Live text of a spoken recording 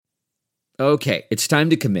Okay, it's time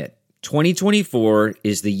to commit. 2024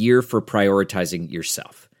 is the year for prioritizing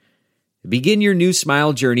yourself. Begin your new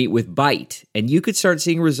smile journey with Byte, and you could start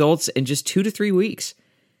seeing results in just 2 to 3 weeks.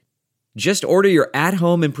 Just order your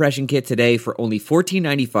at-home impression kit today for only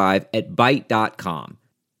 $14.95 at Byte.com.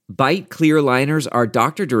 Byte clear liners are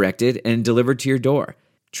doctor-directed and delivered to your door.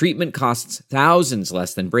 Treatment costs thousands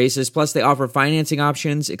less than braces, plus they offer financing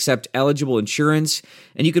options, accept eligible insurance,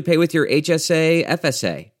 and you could pay with your HSA,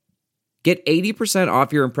 FSA. Get 80%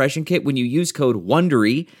 off your impression kit when you use code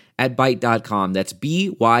WONDERY at Byte.com. That's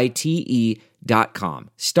BYTE.com.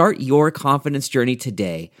 Start your confidence journey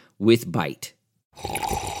today with Byte.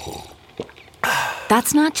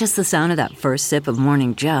 That's not just the sound of that first sip of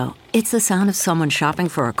Morning Joe. It's the sound of someone shopping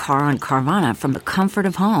for a car on Carvana from the comfort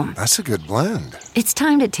of home. That's a good blend. It's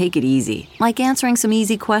time to take it easy, like answering some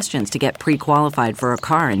easy questions to get pre-qualified for a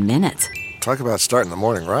car in minutes. Talk about starting the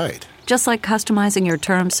morning right. Just like customizing your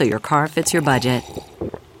terms so your car fits your budget.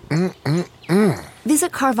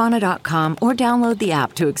 Visit Carvana.com or download the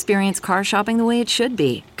app to experience car shopping the way it should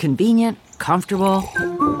be. Convenient, comfortable.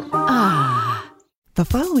 The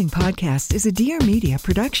following podcast is a Dear Media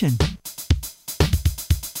production.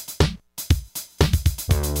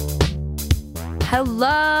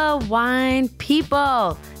 Hello, wine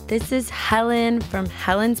people. This is Helen from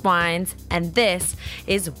Helen's Wines, and this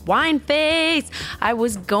is Wine Face. I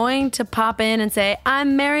was going to pop in and say,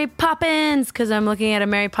 I'm Mary Poppins, because I'm looking at a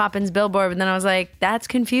Mary Poppins billboard, but then I was like, that's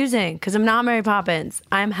confusing, because I'm not Mary Poppins.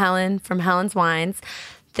 I'm Helen from Helen's Wines.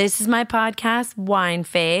 This is my podcast, Wine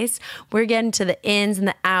Face. We're getting to the ins and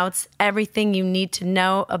the outs, everything you need to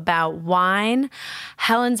know about wine.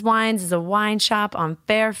 Helen's Wines is a wine shop on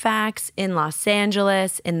Fairfax in Los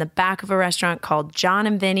Angeles in the back of a restaurant called John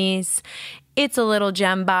and Vinny's. It's a little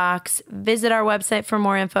gem box. Visit our website for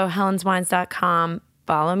more info, helenswines.com.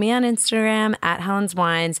 Follow me on Instagram at Helen's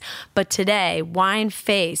Wines. But today, Wine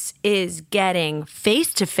Face is getting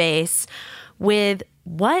face-to-face with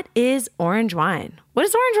what is orange wine? What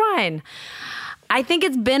is orange wine? I think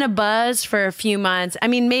it's been a buzz for a few months. I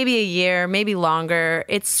mean, maybe a year, maybe longer.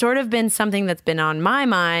 It's sort of been something that's been on my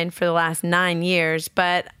mind for the last 9 years,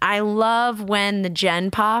 but I love when the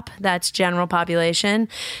gen pop, that's general population,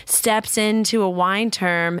 steps into a wine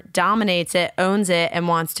term, dominates it, owns it, and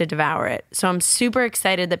wants to devour it. So I'm super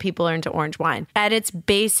excited that people are into orange wine. At its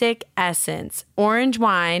basic essence, orange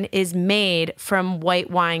wine is made from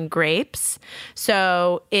white wine grapes.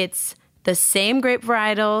 So it's the same grape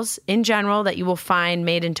varietals in general that you will find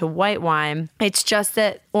made into white wine. It's just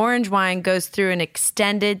that orange wine goes through an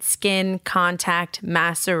extended skin contact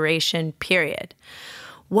maceration period.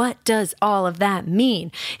 What does all of that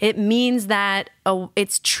mean? It means that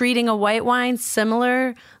it's treating a white wine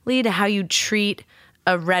similarly to how you treat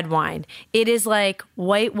a red wine. It is like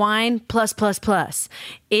white wine plus, plus, plus.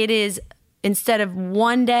 It is, instead of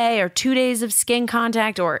 1 day or 2 days of skin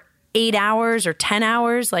contact or 8 hours or 10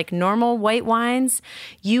 hours like normal white wines,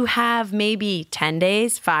 you have maybe 10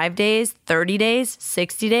 days, 5 days, 30 days,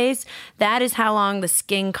 60 days. That is how long the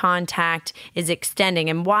skin contact is extending.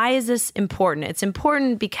 And why is this important? It's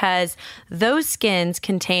important because those skins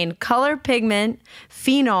contain color pigment,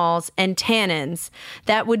 phenols, and tannins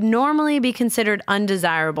that would normally be considered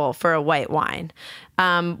undesirable for a white wine.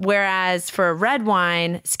 Whereas for a red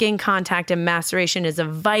wine, skin contact and maceration is a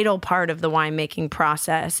vital part of the winemaking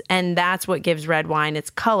process. And that's what gives red wine its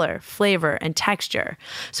color, flavor, and texture.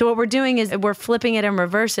 So what we're doing is we're flipping it and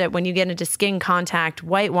reverse it when you get into skin contact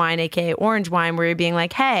white wine, aka orange wine, where you're being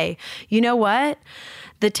like, hey, you know what?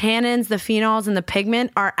 The tannins, the phenols, and the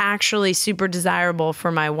pigment are actually super desirable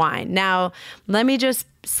for my wine. Now, let me just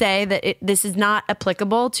say that this is not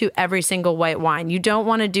applicable to every single white wine. You don't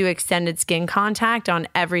want to do extended skin contact on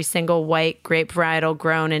every single white grape varietal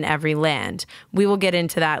grown in every land. We will get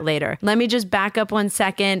into that later. Let me just back up 1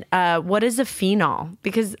 second. What is a phenol?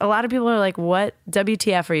 Because a lot of people are like, what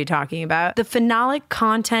WTF are you talking about? The phenolic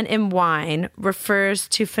content in wine refers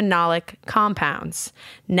to phenolic compounds,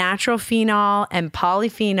 natural phenol and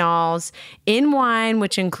polyphenols in wine,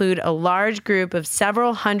 which include a large group of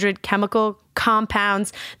several hundred chemical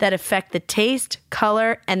compounds that affect the taste,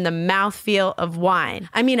 color, and the mouthfeel of wine.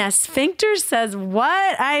 I mean, as Sphincter says,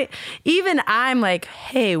 what? I'm like,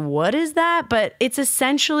 hey, what is that? But it's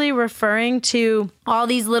essentially referring to all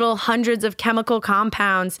these little hundreds of chemical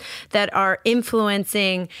compounds that are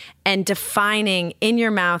influencing and defining in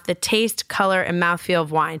your mouth the taste, color, and mouthfeel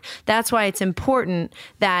of wine. That's why it's important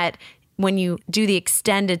that when you do the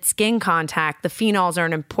extended skin contact, the phenols are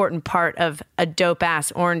an important part of a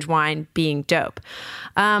dope-ass orange wine being dope.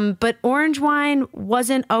 But orange wine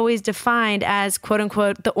wasn't always defined as,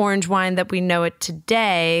 quote-unquote, the orange wine that we know it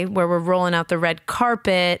today, where we're rolling out the red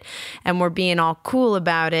carpet and we're being all cool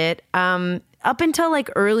about it. Up until like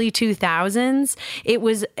early 2000s, it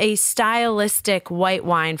was a stylistic white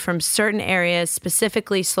wine from certain areas,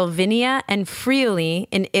 specifically Slovenia and Friuli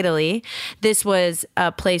in Italy. This was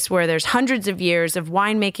a place where there's hundreds of years of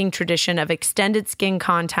winemaking tradition of extended skin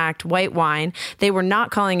contact white wine. They were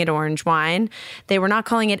not calling it orange wine. They were not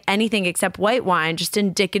calling it anything except white wine, just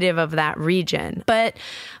indicative of that region. But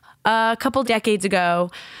a couple decades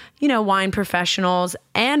ago, wine professionals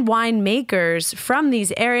and winemakers from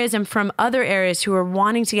these areas and from other areas who are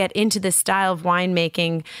wanting to get into this style of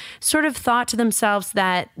winemaking sort of thought to themselves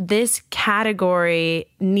that this category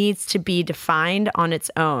needs to be defined on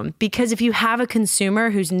its own. Because if you have a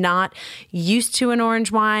consumer who's not used to an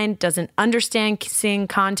orange wine, doesn't understand skin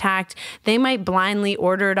contact, they might blindly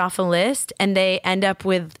order it off a list and they end up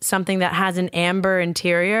with something that has an amber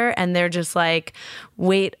interior and they're just like,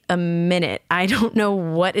 wait a minute, I don't know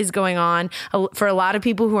what is going on. For a lot of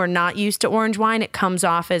people who are not used to orange wine, it comes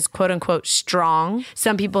off as quote unquote strong.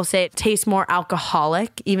 Some people say it tastes more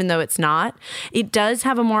alcoholic, even though it's not. It does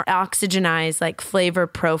have a more oxygenized like flavor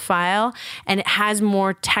profile and it has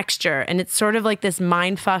more texture and it's sort of like this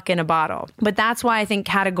mind fuck in a bottle. But that's why I think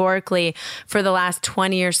categorically for the last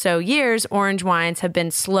 20 or so years, orange wines have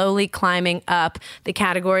been slowly climbing up the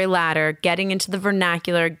category ladder, getting into the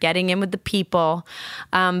vernacular, getting in with the people.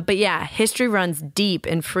 But yeah, history runs deep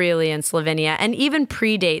in Friuli and Slovenia and even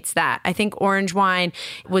predates that. I think orange wine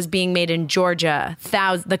was being made in Georgia,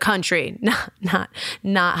 the country, not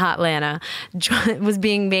Hotlanta. It was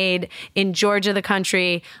being made in Georgia, the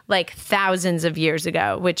country, like thousands of years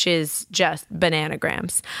ago, which is just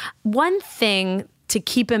bananagrams. One thing to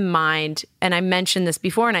keep in mind, and I mentioned this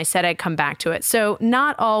before and I said I'd come back to it. So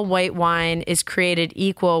not all white wine is created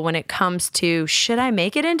equal when it comes to, should I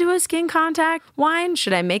make it into a skin contact wine?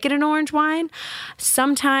 Should I make it an orange wine?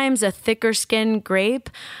 Sometimes a thicker skin grape,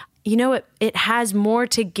 it has more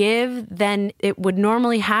to give than it would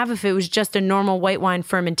normally have if it was just a normal white wine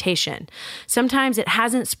fermentation. Sometimes it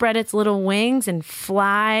hasn't spread its little wings and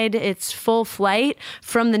flied its full flight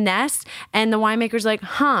from the nest. And the winemaker's like,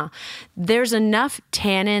 there's enough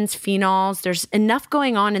tannins, phenols, there's enough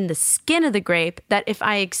going on in the skin of the grape that if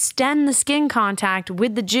I extend the skin contact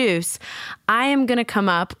with the juice, I am going to come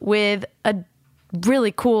up with a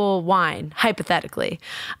really cool wine, hypothetically.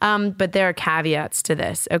 But there are caveats to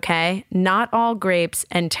this, okay? Not all grapes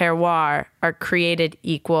and terroir are created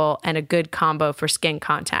equal and a good combo for skin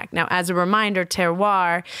contact. Now, as a reminder,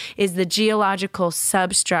 terroir is the geological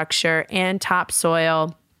substructure and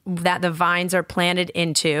topsoil that the vines are planted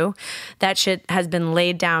into. That shit has been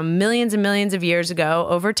laid down millions and millions of years ago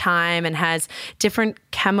over time and has different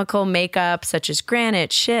chemical makeup such as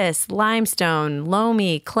granite, schist, limestone,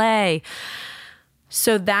 loamy, clay.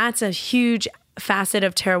 So that's a huge facet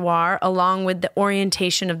of terroir, along with the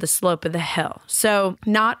orientation of the slope of the hill. So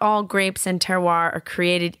not all grapes and terroir are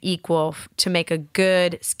created equal to make a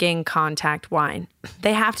good skin contact wine.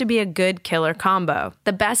 They have to be a good killer combo.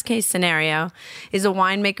 The best case scenario is a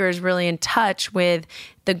winemaker is really in touch with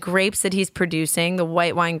the grapes that he's producing, the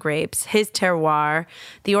white wine grapes, his terroir,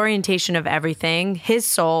 the orientation of everything, his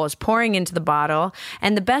soul is pouring into the bottle.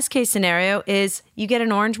 And the best case scenario is you get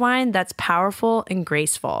an orange wine that's powerful and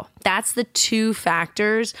graceful. That's the two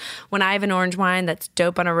factors. When I have an orange wine that's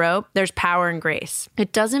dope on a rope, there's power and grace.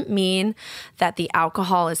 It doesn't mean that the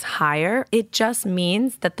alcohol is higher. It just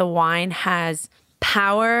means that the wine has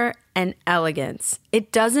power and elegance.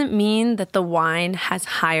 It doesn't mean that the wine has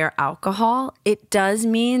higher alcohol. It does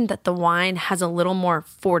mean that the wine has a little more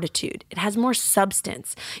fortitude. It has more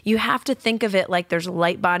substance. You have to think of it like there's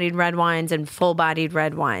light-bodied red wines and full-bodied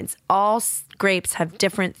red wines. All grapes have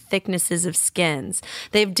different thicknesses of skins.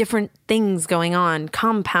 They have different things going on,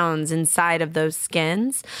 compounds inside of those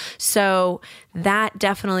skins. So that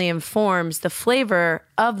definitely informs the flavor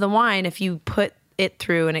of the wine if you put it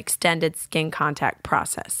through an extended skin contact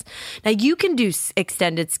process. Now, you can do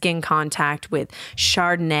extended skin contact with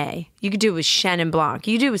Chardonnay. You could do it with Chenin Blanc.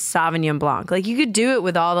 You could do it with Sauvignon Blanc. Like, you could do it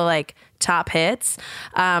with all the, top hits.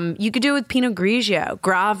 You could do it with Pinot Grigio.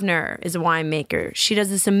 Gravner is a winemaker. She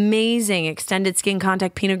does this amazing extended skin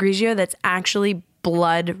contact Pinot Grigio that's actually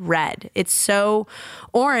blood red. It's so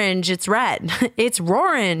orange, it's red. It's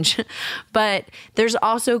rorange. But there's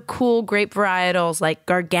also cool grape varietals like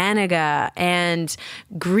Garganega and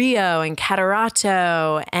Grillo and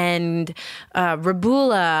Catarato and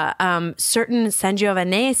Ribula, certain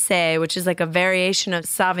Sangiovanese, which is like a variation of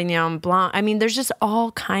Sauvignon Blanc. I mean, there's just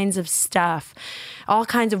all kinds of stuff, all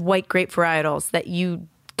kinds of white grape varietals that you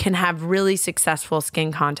can have really successful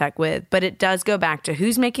skin contact with. But it does go back to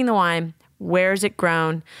who's making the wine, where is it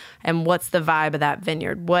grown, and what's the vibe of that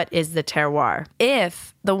vineyard? What is the terroir?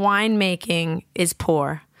 If the winemaking is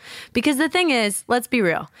poor, because the thing is, let's be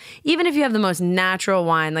real, even if you have the most natural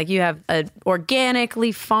wine, like you have a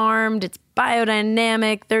organically farmed, it's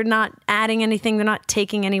biodynamic, they're not adding anything, they're not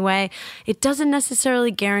taking any away, it doesn't necessarily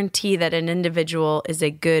guarantee that an individual is a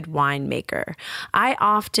good winemaker. I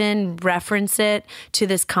often reference it to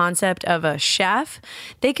this concept of a chef.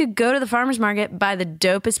 They could go to the farmer's market, buy the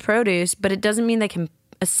dopest produce, but it doesn't mean they can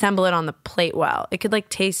assemble it on the plate well. It could like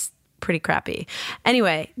taste pretty crappy.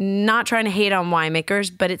 Anyway, not trying to hate on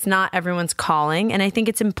winemakers, but it's not everyone's calling. And I think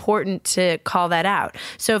it's important to call that out.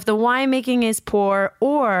 So if the winemaking is poor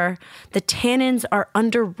or the tannins are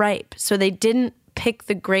underripe, so they didn't pick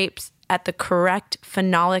the grapes at the correct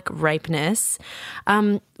phenolic ripeness,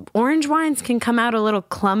 orange wines can come out a little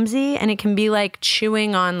clumsy, and it can be like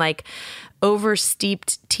chewing on like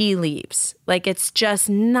oversteeped tea leaves. Like it's just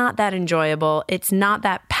not that enjoyable. It's not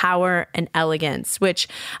that power and elegance, which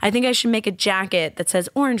I think I should make a jacket that says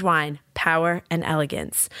orange wine, power and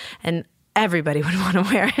elegance. And everybody would want to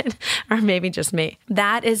wear it, or maybe just me.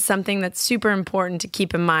 That is something that's super important to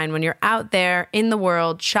keep in mind when you're out there in the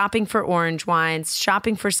world shopping for orange wines,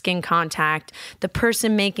 shopping for skin contact. The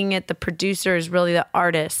person making it, the producer, is really the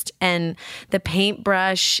artist, and the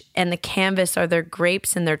paintbrush and the canvas are their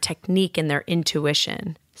grapes and their technique and their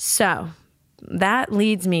intuition. So that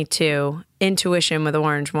leads me to intuition with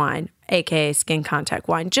orange wine, aka skin contact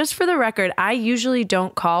wine. Just for the record, I usually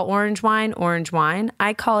don't call orange wine.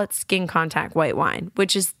 I call it skin contact white wine,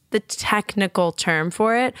 which is the technical term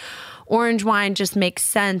for it. Orange wine just makes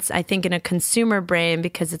sense, I think, in a consumer brain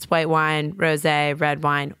because it's white wine, rosé, red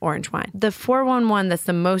wine, orange wine. The 411 that's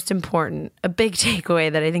the most important, a big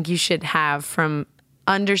takeaway that I think you should have from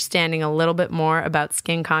understanding a little bit more about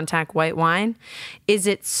skin contact white wine is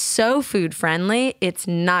it's so food friendly, it's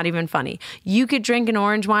not even funny. You could drink an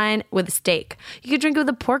orange wine with a steak. You could drink it with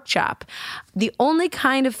a pork chop. The only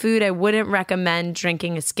kind of food I wouldn't recommend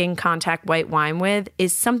drinking a skin contact white wine with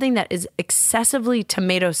is something that is excessively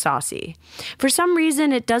tomato saucy. For some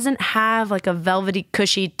reason, it doesn't have like a velvety,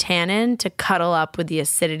 cushy tannin to cuddle up with the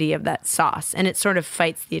acidity of that sauce, and it sort of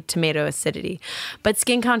fights the tomato acidity. But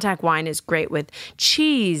skin contact wine is great with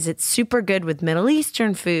cheese. It's super good with Middle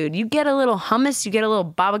Eastern food. You get a little hummus, you get a little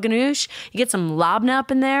baba ganoush, you get some labneh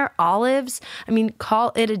up in there, olives. I mean,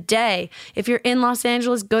 call it a day. If you're in Los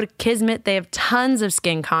Angeles, go to Kismet. They have tons of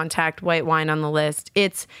skin contact white wine on the list.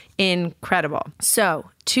 It's incredible. So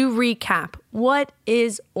to recap, what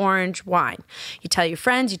is orange wine? You tell your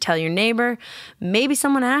friends, you tell your neighbor, maybe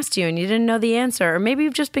someone asked you and you didn't know the answer, or maybe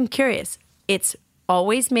you've just been curious. It's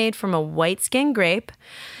always made from a white skin grape.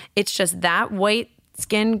 It's just that white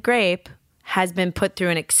skin grape has been put through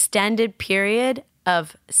an extended period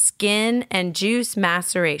of skin and juice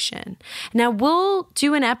maceration. Now, we'll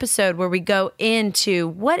do an episode where we go into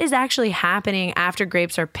what is actually happening after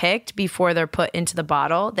grapes are picked before they're put into the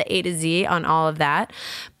bottle, the A to Z on all of that.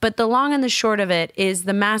 But the long and the short of it is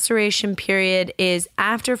the maceration period is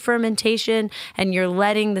after fermentation and you're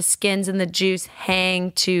letting the skins and the juice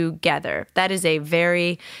hang together. That is a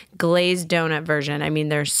very glazed donut version. I mean,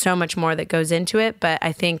 there's so much more that goes into it, but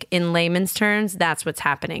I think in layman's terms, that's what's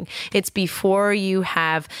happening. It's before you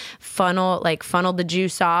have funneled the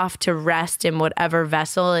juice off to rest in whatever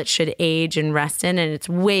vessel it should age and rest in, and it's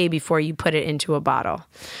way before you put it into a bottle.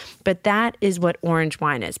 But that is what orange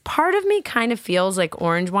wine is. Part of me kind of feels like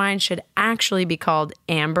orange wine should actually be called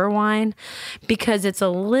amber wine because it's a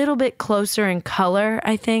little bit closer in color,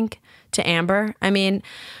 I think, to amber. I mean,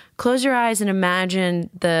 close your eyes and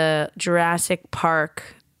imagine the Jurassic Park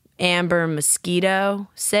amber mosquito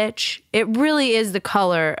sitch. It really is the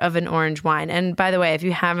color of an orange wine. And by the way, if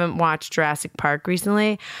you haven't watched Jurassic Park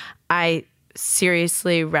recently, I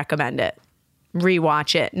seriously recommend it.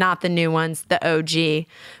 Rewatch it, not the new ones, the OG.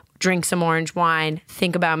 Drink some orange wine,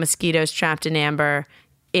 think about mosquitoes trapped in amber.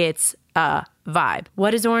 It's a vibe.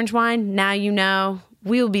 What is orange wine? Now you know.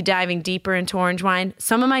 we will be diving deeper into orange wine.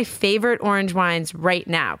 Some of my favorite orange wines right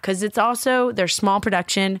now, because they're small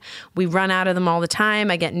production. We run out of them all the time.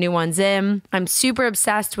 I get new ones in. I'm super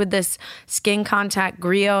obsessed with this Skin Contact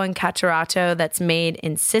Grillo and Catarratto that's made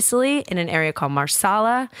in Sicily in an area called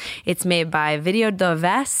Marsala. It's made by Video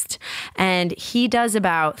d'Ovest, and he does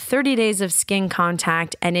about 30 days of skin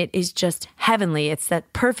contact, and it is just heavenly. It's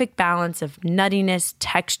that perfect balance of nuttiness,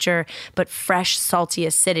 texture, but fresh, salty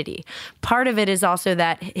acidity. Part of it is also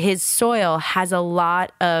that his soil has a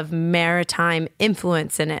lot of maritime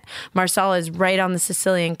influence in it. Marsala is right on the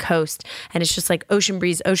Sicilian coast, and it's just like ocean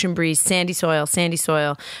breeze, sandy soil.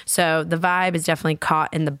 So the vibe is definitely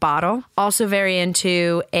caught in the bottle. Also very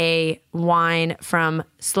into a wine from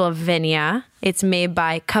Slovenia. It's made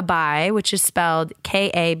by Kabag, which is spelled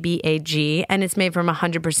Kabag, and it's made from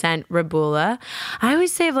 100% Ribula. I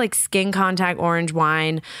always say if like Skin Contact orange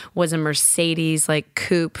wine was a Mercedes like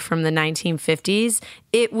coupe from the 1950s,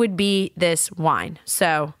 it would be this wine.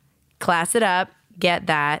 So class it up, get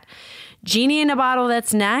that. Genie in a Bottle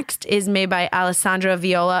that's next is made by Alessandro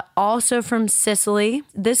Viola, also from Sicily.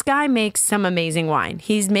 This guy makes some amazing wine.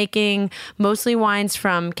 He's making mostly wines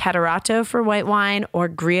from Catarratto for white wine or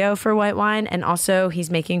Grillo for white wine, and also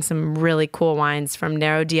he's making some really cool wines from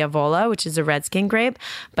Nero Diavolo, which is a red skin grape.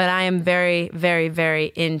 But I am very, very,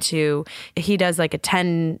 very into, he does like a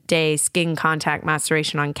 10-day skin contact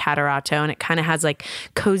maceration on Catarratto, and it kind of has like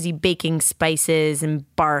cozy baking spices and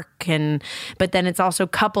bark, but then it's also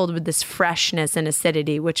coupled with this freshness and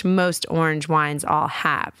acidity, which most orange wines all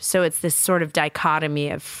have. So it's this sort of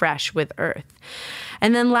dichotomy of fresh with earth.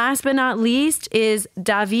 And then last but not least is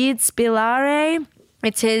David Spilare.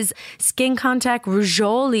 It's his Skin Contact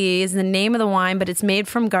Rujoli is the name of the wine, but it's made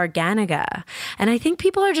from Garganega. And I think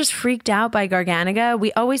people are just freaked out by Garganega.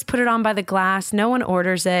 We always put it on by the glass. No one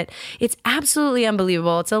orders it. It's absolutely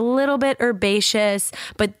unbelievable. It's a little bit herbaceous,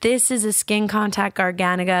 but this is a Skin Contact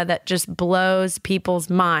Garganega that just blows people's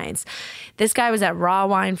minds. This guy was at Raw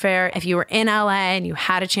Wine Fair. If you were in LA and you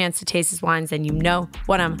had a chance to taste his wines, then you know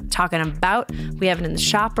what I'm talking about. We have it in the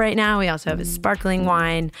shop right now. We also have his sparkling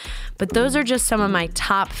wine. But those are just some of my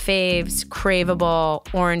top faves, craveable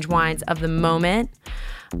orange wines of the moment.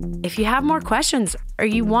 If you have more questions or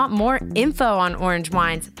you want more info on orange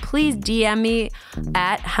wines, please DM me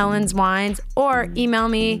at Helen's Wines or email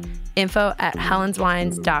me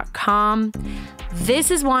info@helenswines.com. This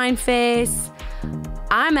is Wine Face.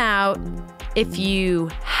 I'm out. If you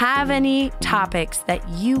have any topics that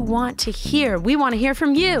you want to hear, we want to hear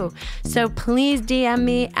from you. So please DM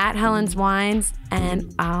me at Helen's Wines,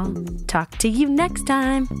 and I'll talk to you next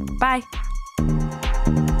time. Bye.